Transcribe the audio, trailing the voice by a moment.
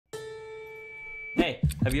Hey,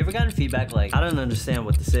 have you ever gotten feedback like, I don't understand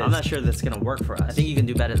what this is. I'm not sure that's gonna work for us. I think you can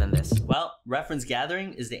do better than this. Well, reference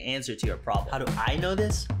gathering is the answer to your problem. How do I know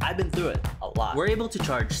this? I've been through it a lot. We're able to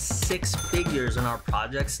charge 6 figures on our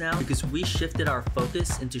projects now because we shifted our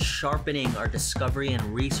focus into sharpening our discovery and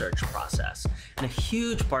research process. And a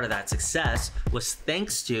huge part of that success was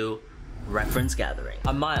thanks to reference gathering.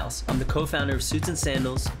 I'm Miles. I'm the co-founder of Suits and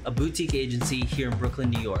Sandals, a boutique agency here in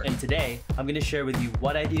Brooklyn, New York. And today, I'm gonna share with you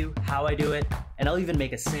what I do, how I do it, and I'll even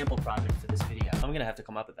make a sample project for this video. I'm gonna have to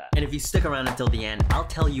come up with that. And if you stick around until the end, I'll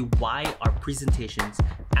tell you why our presentations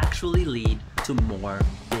actually lead to more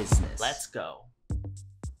business. Let's go.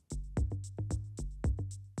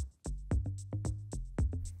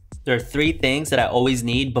 There are 3 things that I always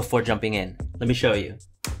need before jumping in. Let me show you.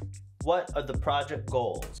 What are the project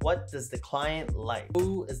goals? What does the client like?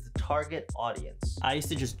 Who is the target audience? I used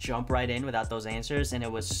to just jump right in without those answers and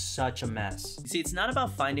it was such a mess. You see, it's not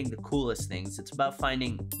about finding the coolest things, it's about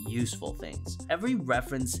finding useful things. Every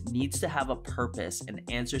reference needs to have a purpose and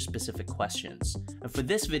answer specific questions. And for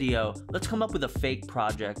this video, let's come up with a fake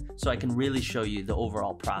project so I can really show you the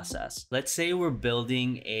overall process. Let's say we're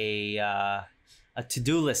building a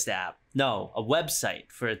to-do list app. No, a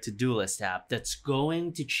website for a to-do list app that's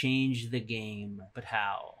going to change the game. But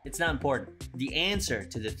how? It's not important. The answer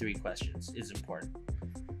to the 3 questions is important.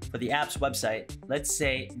 For the app's website, let's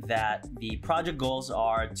say that the project goals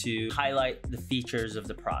are to highlight the features of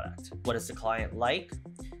the product. What does the client like?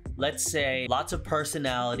 Let's say lots of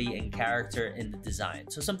personality and character in the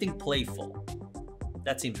design. So something playful.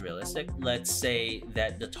 That seems realistic. Let's say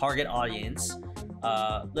that the target audience,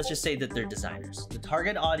 let's just say that they're designers. The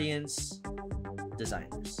target audience,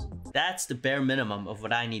 designers. That's the bare minimum of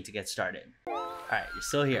what I need to get started. All right, you're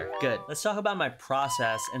still here, good. Let's talk about my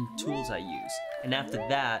process and tools I use. And after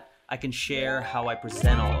that, I can share how I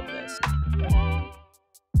present all of this.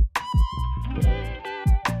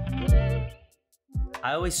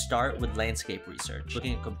 I always start with landscape research,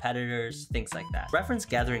 looking at competitors, things like that. Reference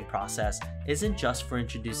gathering process isn't just for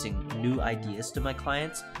introducing new ideas to my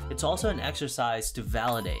clients, it's also an exercise to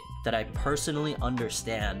validate that I personally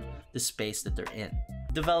understand the space that they're in.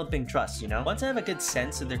 Developing trust, you know? Once I have a good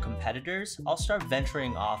sense of their competitors, I'll start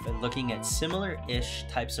venturing off and looking at similar-ish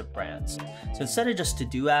types of brands. So instead of just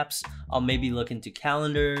to-do apps, I'll maybe look into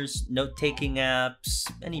calendars, note-taking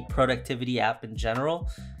apps, any productivity app in general.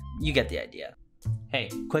 You get the idea. Hey,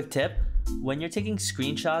 quick tip, when you're taking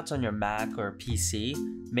screenshots on your Mac or PC,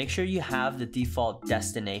 make sure you have the default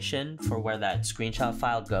destination for where that screenshot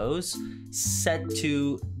file goes set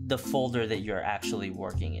to the folder that you're actually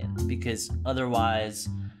working in, because otherwise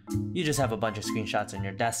you just have a bunch of screenshots on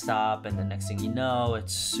your desktop and the next thing you know,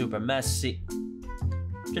 it's super messy.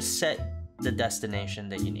 Just set the destination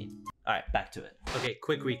that you need. All right, back to it. Okay,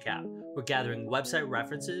 quick recap. We're gathering website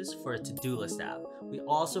references for a to-do list app. We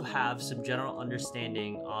also have some general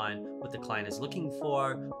understanding on what the client is looking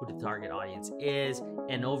for, who the target audience is,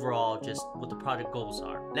 and overall just what the project goals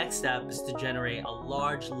are. Next step is to generate a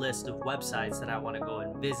large list of websites that I want to go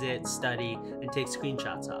and visit, study, and take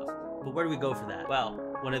screenshots of. But where do we go for that? Well,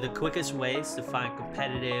 one of the quickest ways to find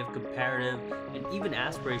competitive, comparative, and even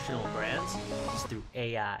aspirational brands is through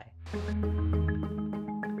AI.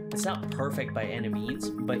 It's not perfect by any means,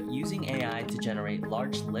 but using AI to generate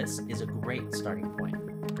large lists is a great starting point.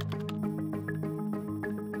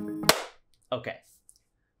 Okay,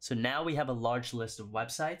 so now we have a large list of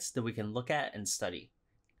websites that we can look at and study.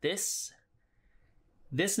 This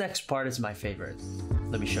next part is my favorite.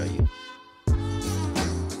 Let me show you.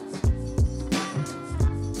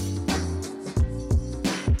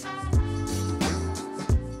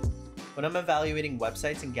 When I'm evaluating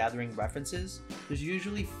websites and gathering references, there's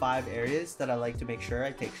usually 5 areas that I like to make sure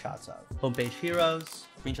I take shots of. Homepage heroes,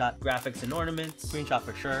 screenshot graphics and ornaments, screenshot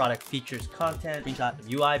for sure, product features, content, screenshot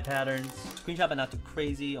of UI patterns, screenshot but not too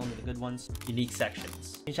crazy, only the good ones, unique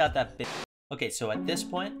sections, screenshot that bit. Okay, so at this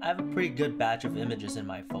point, I have a pretty good batch of images in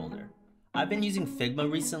my folder. I've been using Figma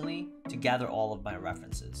recently to gather all of my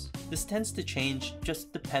references. This tends to change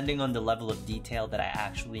just depending on the level of detail that I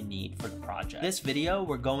actually need for the project. This video,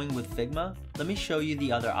 we're going with Figma. Let me show you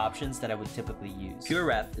the other options that I would typically use.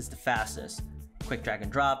 PureRef is the fastest. Quick drag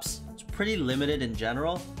and drops. It's pretty limited in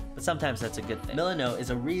general, but sometimes that's a good thing. Milano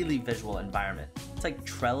is a really visual environment. It's like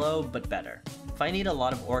Trello, but better. If I need a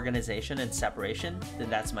lot of organization and separation, then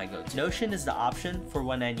that's my go-to. Notion is the option for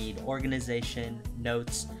when I need organization,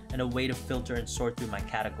 notes, and a way to filter and sort through my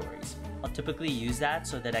categories. I'll typically use that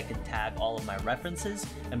so that I can tag all of my references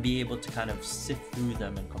and be able to kind of sift through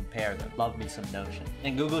them and compare them. Love me some Notion.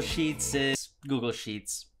 And Google Sheets is Google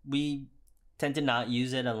Sheets. We tend to not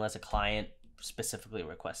use it unless a client specifically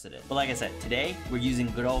requested it. But like I said, today we're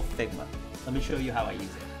using good old Figma. Let me show you how I use it.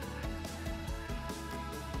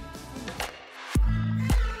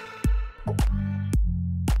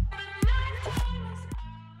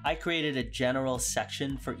 I created a general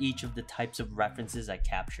section for each of the types of references I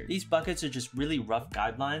captured. These buckets are just really rough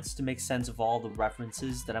guidelines to make sense of all the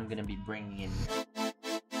references that I'm going to be bringing in here.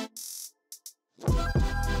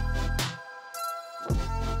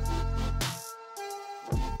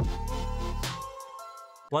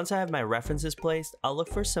 Once I have my references placed, I'll look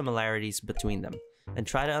for similarities between them and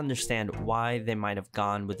try to understand why they might have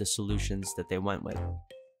gone with the solutions that they went with.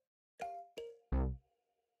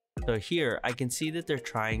 So here, I can see that they're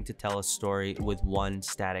trying to tell a story with one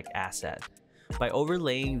static asset. By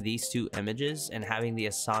overlaying these two images and having the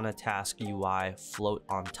Asana Task UI float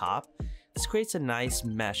on top, this creates a nice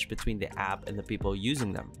mesh between the app and the people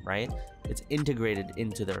using them, right? It's integrated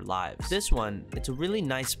into their lives. This one, it's a really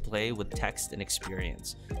nice play with text and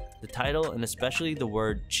experience. The title, and especially the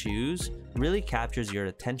word choose, really captures your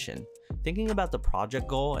attention. Thinking about the project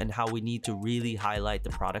goal and how we need to really highlight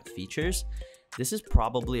the product features, this is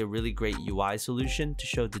probably a really great UI solution to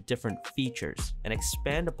show the different features and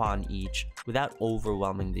expand upon each without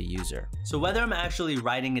overwhelming the user. So whether I'm actually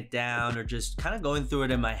writing it down or just kind of going through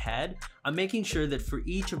it in my head, I'm making sure that for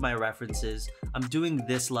each of my references, I'm doing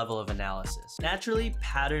this level of analysis. Naturally,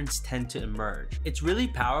 patterns tend to emerge. It's really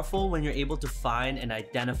powerful when you're able to find and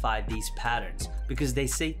identify these patterns because they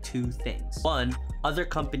say two things. One, other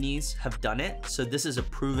companies have done it, so this is a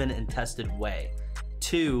proven and tested way.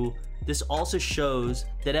 Two, this also shows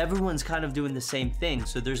that everyone's kind of doing the same thing,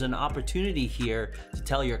 so there's an opportunity here to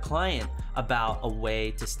tell your client about a way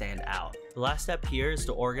to stand out. The last step here is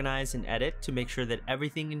to organize and edit to make sure that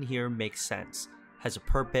everything in here makes sense, has a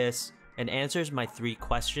purpose, and answers my 3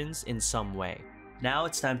 questions in some way. Now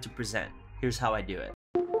it's time to present. Here's how I do it.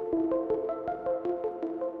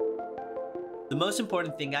 The most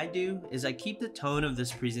important thing I do is I keep the tone of this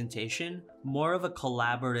presentation more of a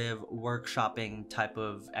collaborative workshopping type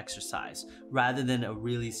of exercise rather than a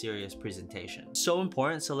really serious presentation. So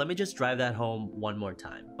important, so let me just drive that home one more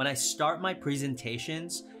time. When I start my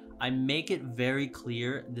presentations, I make it very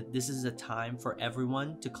clear that this is a time for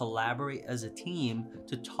everyone to collaborate as a team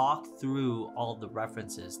to talk through all the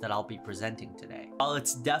references that I'll be presenting today. While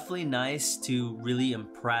it's definitely nice to really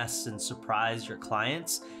impress and surprise your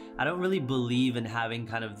clients, I don't really believe in having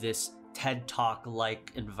kind of this TED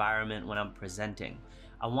Talk-like environment when I'm presenting.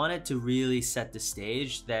 I want it to really set the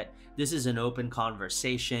stage that this is an open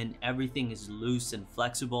conversation, everything is loose and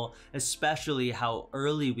flexible, especially how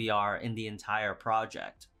early we are in the entire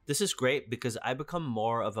project. This is great because I become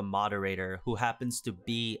more of a moderator who happens to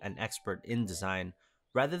be an expert in design,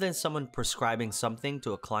 rather than someone prescribing something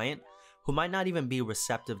to a client who might not even be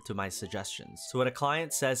receptive to my suggestions. So when a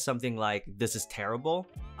client says something like, "This is terrible,"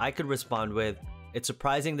 I could respond with, "It's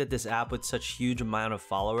surprising that this app with such huge amount of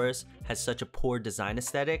followers has such a poor design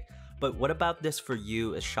aesthetic, but what about this for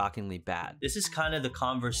you is shockingly bad?" This is kind of the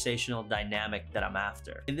conversational dynamic that I'm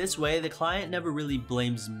after. In this way, the client never really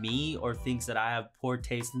blames me or thinks that I have poor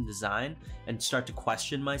taste in design and start to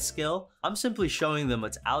question my skill. I'm simply showing them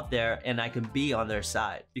what's out there and I can be on their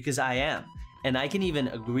side, because I am. And I can even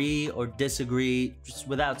agree or disagree just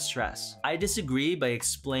without stress. I disagree by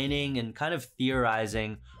explaining and kind of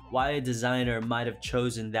theorizing why a designer might have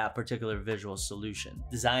chosen that particular visual solution.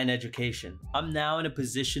 Design education. I'm now in a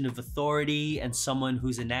position of authority and someone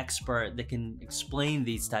who's an expert that can explain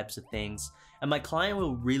these types of things, and my client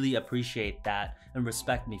will really appreciate that and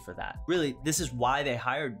respect me for that. Really, this is why they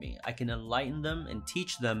hired me. I can enlighten them and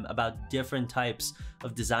teach them about different types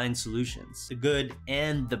of design solutions, the good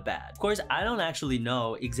and the bad. Of course, I don't actually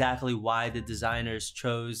know exactly why the designers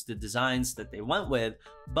chose the designs that they went with,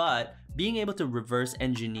 but being able to reverse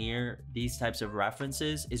engineer these types of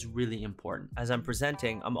references is really important. As I'm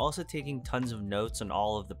presenting, I'm also taking tons of notes on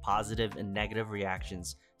all of the positive and negative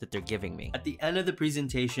reactions that they're giving me. At the end of the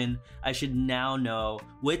presentation, I should now know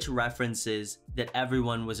which references that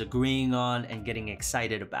everyone was agreeing on and getting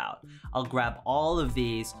excited about. I'll grab all of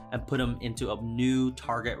these and put them into a new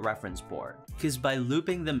target reference board. Because by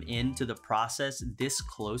looping them into the process this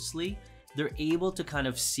closely, they're able to kind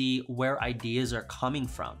of see where ideas are coming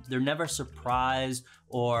from. They're never surprised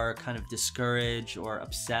or kind of discouraged or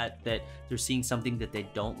upset that they're seeing something that they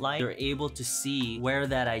don't like. They're able to see where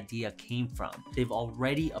that idea came from. They've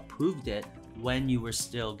already approved it when you were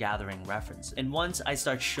still gathering references. And once I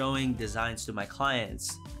start showing designs to my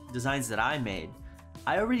clients, designs that I made,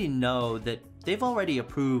 I already know that they've already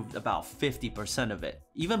approved about 50% of it,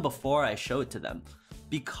 even before I show it to them,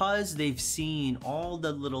 because they've seen all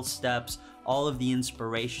the little steps, all of the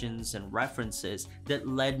inspirations and references that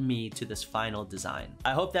led me to this final design.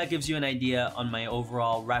 I hope that gives you an idea on my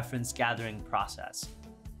overall reference gathering process.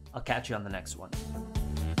 I'll catch you on the next one.